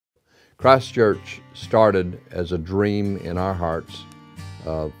Christ Church started as a dream in our hearts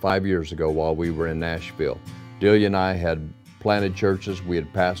 5 years ago while we were in Nashville. Delia and I had planted churches. We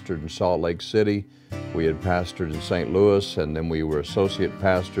had pastored in Salt Lake City, we had pastored in St. Louis, and then we were associate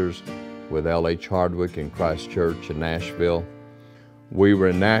pastors with L.H. Hardwick and Christ Church in Nashville. We were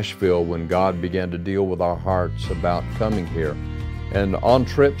in Nashville when God began to deal with our hearts about coming here. And on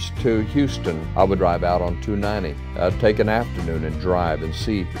trips to Houston, I would drive out on 290. I'd take an afternoon and drive and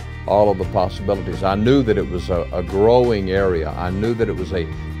see all of the possibilities. I knew that it was a growing area. I knew that it was a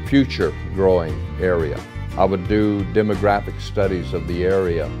future growing area. I would do demographic studies of the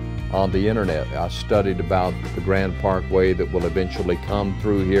area on the internet. I studied about the Grand Parkway that will eventually come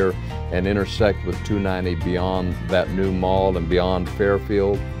through here and intersect with 290 beyond that new mall and beyond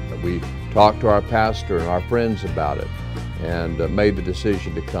Fairfield. We talked to our pastor and our friends about it and made the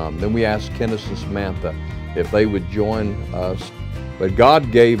decision to come. Then we asked Kenneth and Samantha if they would join us. But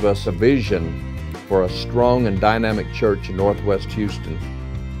God gave us a vision for a strong and dynamic church in Northwest Houston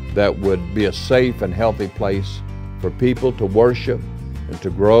that would be a safe and healthy place for people to worship and to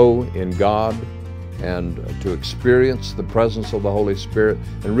grow in God and to experience the presence of the Holy Spirit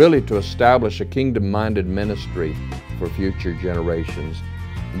and really to establish a kingdom-minded ministry for future generations.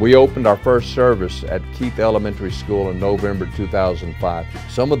 We opened our first service at Keith Elementary School in November 2005.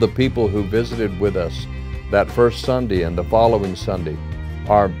 Some of the people who visited with us that first Sunday and the following Sunday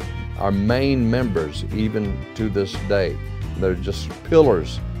are our main members even to this day. They're just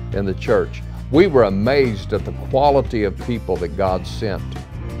pillars in the church. We were amazed at the quality of people that God sent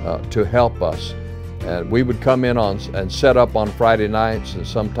to help us. And we would come in and set up on Friday nights, and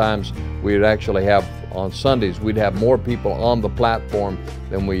sometimes we'd actually have, on Sundays, we'd have more people on the platform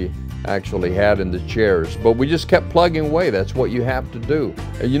than we actually had in the chairs. But we just kept plugging away. That's what you have to do.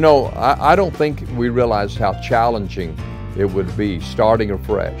 And you know, I don't think we realized how challenging it would be starting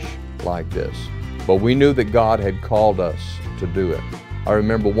afresh like this. But we knew that God had called us to do it. I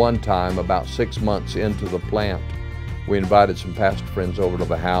remember one time, about 6 months into the plant, we invited some pastor friends over to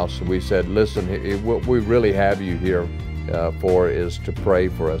the house, and we said, listen, what we really have you here for is to pray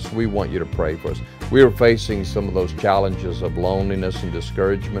for us. We want you to pray for us. We were facing some of those challenges of loneliness and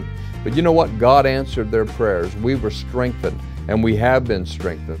discouragement, but you know what? God answered their prayers. We were strengthened, and we have been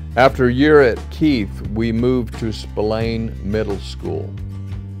strengthened. After a year at Keith, we moved to Spillane Middle School,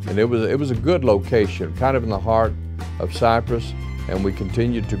 and it was a good location, kind of in the heart of Cypress, and we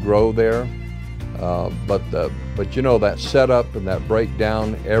continued to grow there. But you know, that setup and that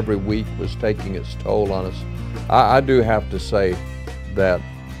breakdown every week was taking its toll on us. I do have to say that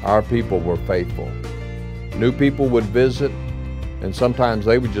our people were faithful. New people would visit, and sometimes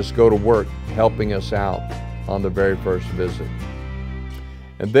they would just go to work helping us out on the very first visit.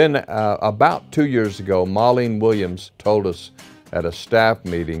 And then about 2 years ago, Marlene Williams told us at a staff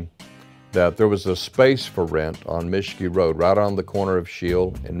meeting that there was a space for rent on Mischke Road, right on the corner of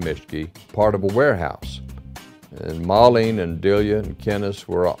Shield and Mischke, part of a warehouse. And Marlene and Delia and Kenneth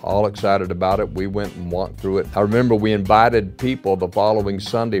were all excited about it. We went and walked through it. I remember we invited people the following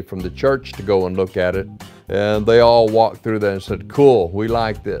Sunday from the church to go and look at it, and they all walked through there and said, cool, we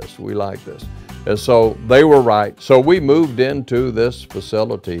like this, we like this. And so they were right. So we moved into this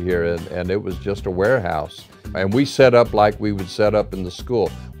facility here, and it was just a warehouse. And we set up like we would set up in the school.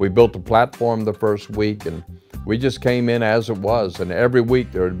 We built a platform the first week, and we just came in as it was. And every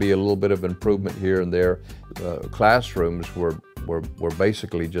week there would be a little bit of improvement here and there. Classrooms were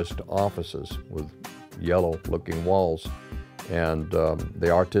basically just offices with yellow-looking walls. And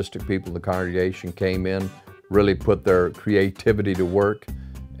the artistic people in the congregation came in, really put their creativity to work,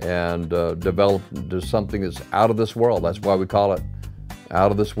 and developed something that's out of this world. That's why we call it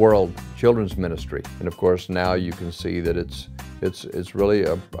Out of This World Children's Ministry. And of course, now you can see that it's really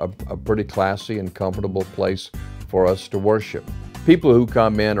a pretty classy and comfortable place for us to worship. People who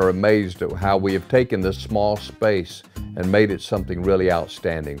come in are amazed at how we have taken this small space and made it something really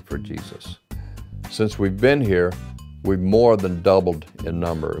outstanding for Jesus. Since we've been here, we've more than doubled in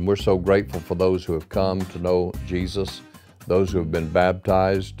number, and we're so grateful for those who have come to know Jesus, those who have been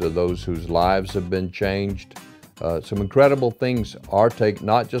baptized, those whose lives have been changed. Some incredible things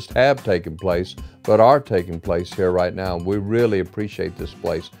not just have taken place, but are taking place here right now. We really appreciate this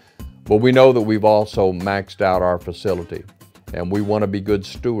place. But we know that we've also maxed out our facility, and we want to be good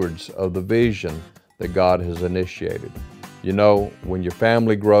stewards of the vision that God has initiated. You know, when your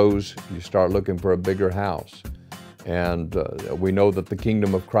family grows, you start looking for a bigger house. And we know that the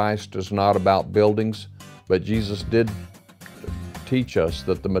kingdom of Christ is not about buildings, but Jesus did teach us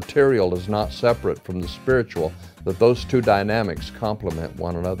that the material is not separate from the spiritual, that those two dynamics complement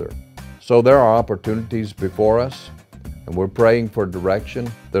one another. So there are opportunities before us, and we're praying for direction.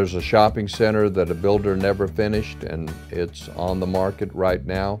 There's a shopping center that a builder never finished, and it's on the market right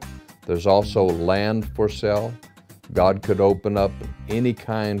now. There's also land for sale. God could open up any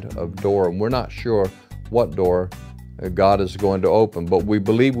kind of door, and we're not sure what door God is going to open, but we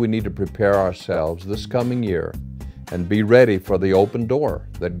believe we need to prepare ourselves this coming year and be ready for the open door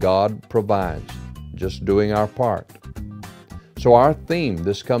that God provides, just doing our part. So our theme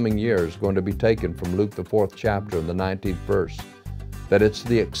this coming year is going to be taken from Luke, the 4th chapter, the 19th verse, that it's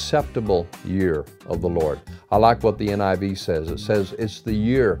the acceptable year of the Lord. I like what the NIV says. It says it's the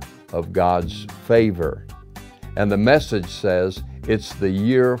year of God's favor. And the Message says it's the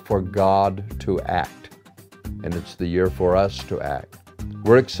year for God to act. And it's the year for us to act.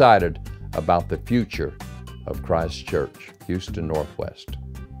 We're excited about the future of Christ Church, Houston Northwest.